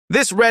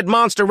This red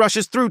monster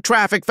rushes through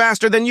traffic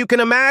faster than you can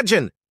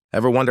imagine.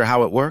 Ever wonder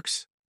how it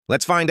works?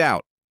 Let's find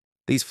out.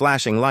 These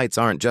flashing lights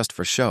aren't just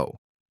for show.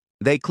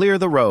 They clear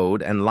the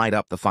road and light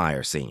up the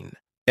fire scene.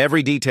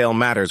 Every detail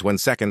matters when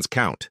seconds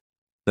count.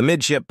 The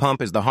midship pump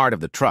is the heart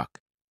of the truck,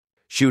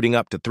 shooting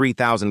up to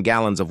 3,000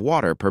 gallons of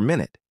water per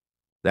minute.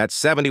 That's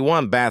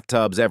 71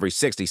 bathtubs every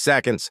 60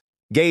 seconds.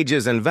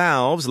 Gauges and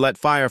valves let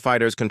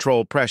firefighters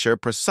control pressure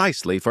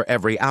precisely for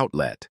every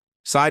outlet.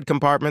 Side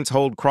compartments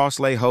hold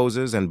crosslay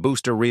hoses and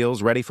booster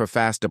reels ready for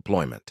fast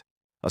deployment.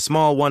 A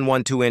small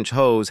 112-inch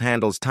hose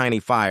handles tiny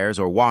fires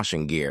or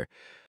washing gear,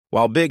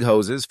 while big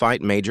hoses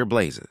fight major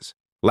blazes.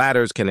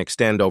 Ladders can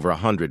extend over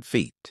 100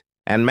 feet,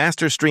 and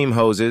master stream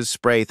hoses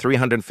spray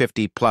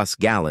 350-plus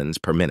gallons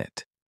per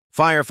minute.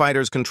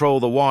 Firefighters control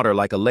the water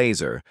like a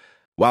laser,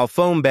 while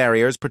foam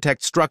barriers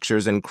protect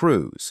structures and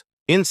crews.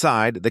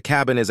 Inside, the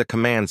cabin is a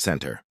command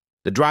center.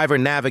 The driver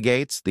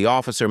navigates, the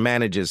officer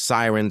manages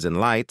sirens and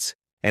lights,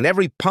 and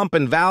every pump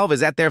and valve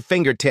is at their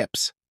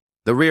fingertips.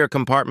 The rear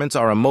compartments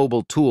are a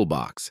mobile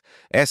toolbox,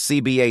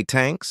 SCBA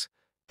tanks,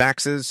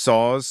 axes,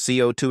 saws,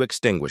 CO2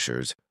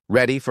 extinguishers,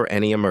 ready for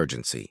any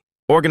emergency.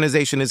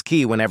 Organization is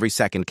key when every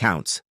second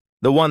counts.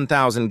 The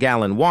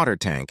 1,000-gallon water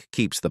tank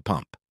keeps the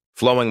pump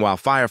flowing while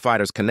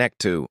firefighters connect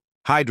to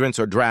hydrants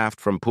or draft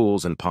from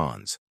pools and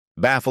ponds.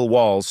 Baffle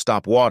walls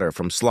stop water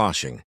from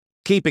sloshing,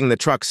 keeping the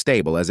truck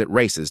stable as it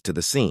races to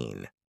the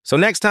scene. So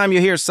next time you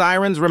hear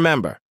sirens,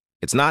 remember,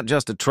 it's not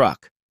just a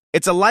truck.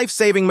 It's a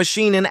life-saving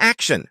machine in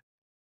action.